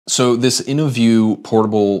So this InnoView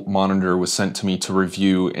portable monitor was sent to me to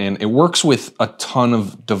review, and it works with a ton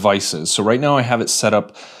of devices. So right now I have it set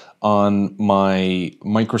up on my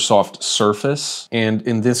Microsoft Surface, and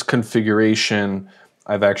in this configuration,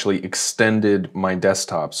 I've actually extended my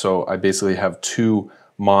desktop. So I basically have two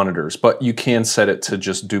monitors, but you can set it to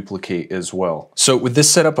just duplicate as well. So with this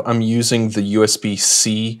setup, I'm using the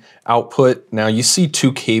USB-C output. Now you see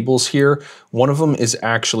two cables here. One of them is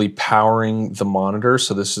actually powering the monitor.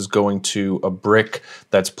 So this is going to a brick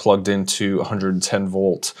that's plugged into 110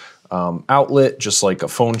 volt outlet, just like a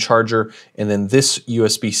phone charger. And then this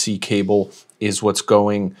USB-C cable is what's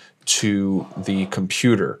going to the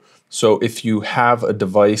computer. So if you have a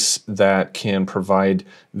device that can provide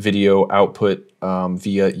video output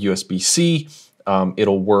via USB-C,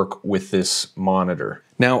 it'll work with this monitor.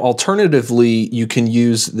 Now, alternatively, you can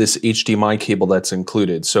use this HDMI cable that's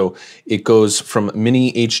included. So it goes from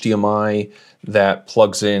mini HDMI that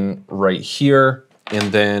plugs in right here,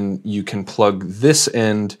 and then you can plug this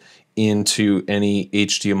end into any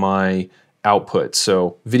HDMI output.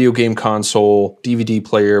 So video game console, DVD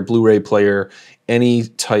player, Blu-ray player, any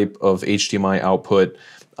type of HDMI output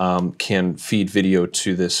can feed video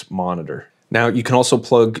to this monitor. Now you can also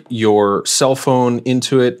plug your cell phone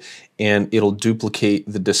into it and it'll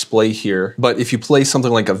duplicate the display here. But if you play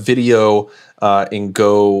something like a video and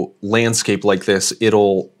go landscape like this,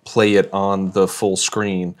 it'll play it on the full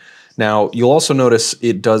screen. Now you'll also notice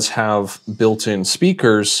it does have built-in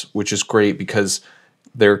speakers, which is great because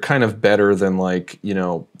they're kind of better than, like, you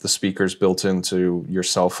know, the speakers built into your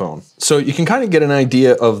cell phone. So you can kind of get an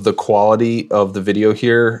idea of the quality of the video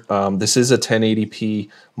here. This is a 1080p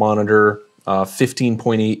monitor,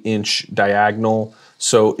 15.8 inch diagonal.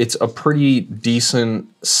 So it's a pretty decent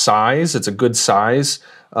size. It's a good size.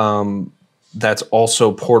 That's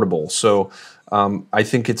also portable. So I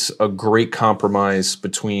think it's a great compromise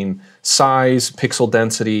between size, pixel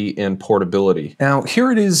density, and portability. Now here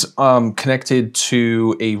it is connected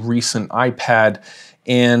to a recent iPad,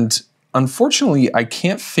 and unfortunately I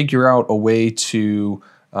can't figure out a way to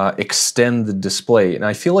extend the display. And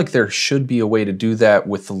I feel like there should be a way to do that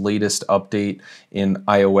with the latest update in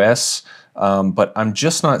iOS, but I'm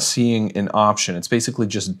just not seeing an option. It's basically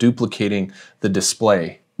just duplicating the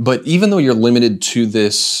display. But even though you're limited to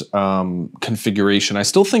this configuration, I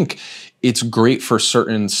still think it's great for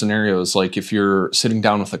certain scenarios. Like if you're sitting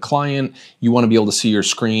down with a client, you want to be able to see your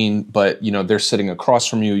screen, but you know they're sitting across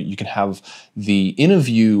from you. You can have the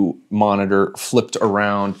InnoView monitor flipped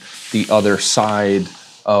around the other side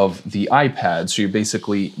of the iPad. So you're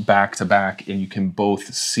basically back to back and you can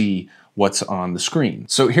both see what's on the screen.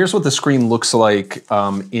 So here's what the screen looks like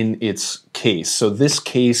in its case. So this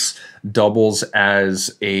case doubles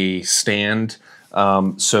as a stand.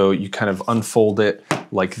 So you kind of unfold it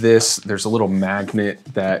like this. There's a little magnet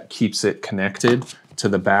that keeps it connected to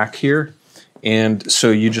the back here. And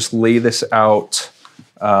so you just lay this out.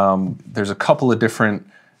 There's a couple of different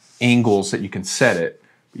angles that you can set it.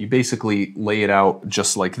 You basically lay it out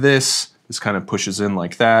just like this. This kind of pushes in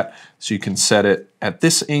like that. So you can set it at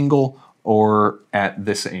this angle or at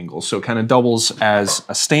this angle. So it kind of doubles as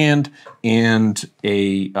a stand and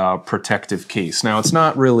a protective case. Now it's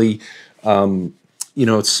not really, you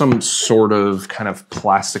know, it's some sort of kind of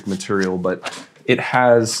plastic material, but it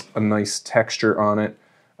has a nice texture on it.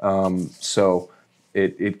 So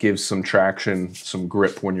it gives some traction, some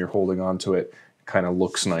grip when you're holding onto it. Kind of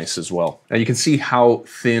looks nice as well. Now you can see how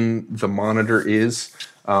thin the monitor is.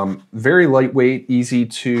 Very lightweight, easy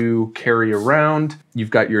to carry around. You've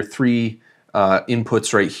got your three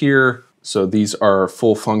inputs right here. So these are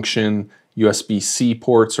full function USB-C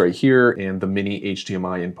ports right here and the mini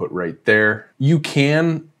HDMI input right there. You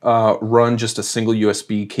can run just a single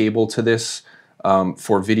USB cable to this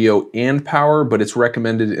for video and power, but it's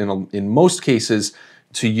recommended in most cases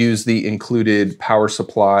to use the included power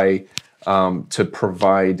supply to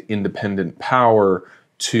provide independent power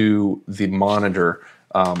to the monitor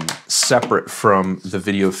separate from the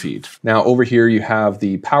video feed. Now over here you have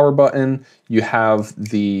the power button, you have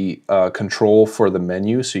the control for the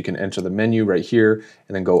menu, so you can enter the menu right here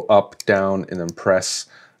and then go up, down, and then press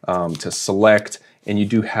to select, and you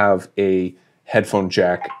do have a headphone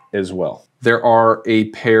jack as well. There are a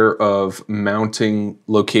pair of mounting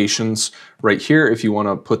locations right here if you want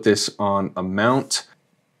to put this on a mount.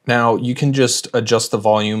 Now you can just adjust the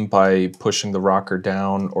volume by pushing the rocker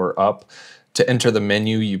down or up. To enter the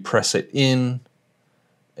menu, you press it in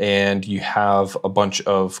and you have a bunch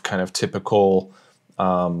of kind of typical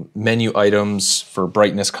menu items for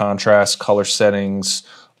brightness, contrast, color settings,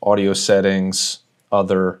 audio settings,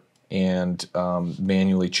 other, and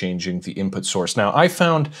manually changing the input source. Now, I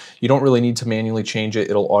found you don't really need to manually change it.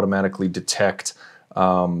 It'll automatically detect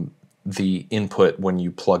the input when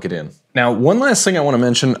you plug it in. Now, one last thing I want to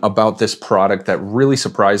mention about this product that really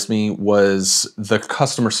surprised me was the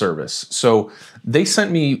customer service. So they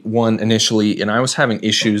sent me one initially and I was having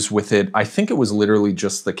issues with it. I think it was literally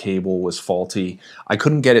just the cable was faulty. I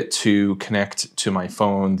couldn't get it to connect to my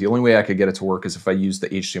phone. The only way I could get it to work is if I used the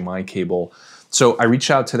HDMI cable. So I reached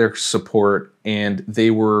out to their support and they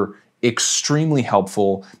were extremely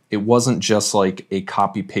helpful. It wasn't just like a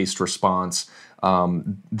copy paste response.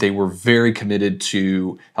 They were very committed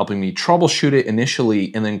to helping me troubleshoot it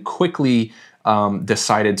initially and then quickly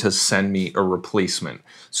decided to send me a replacement.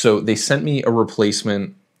 So they sent me a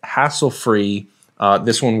replacement, hassle-free.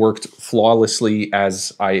 This one worked flawlessly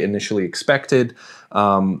as I initially expected.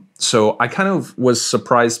 So I kind of was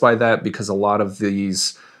surprised by that because a lot of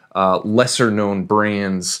these lesser known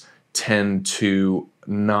brands tend to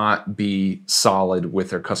not be solid with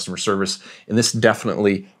their customer service. And this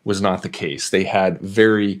definitely was not the case. They had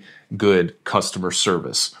very good customer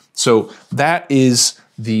service. So that is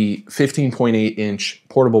the 15.8-inch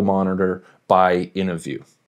portable monitor by InnoView.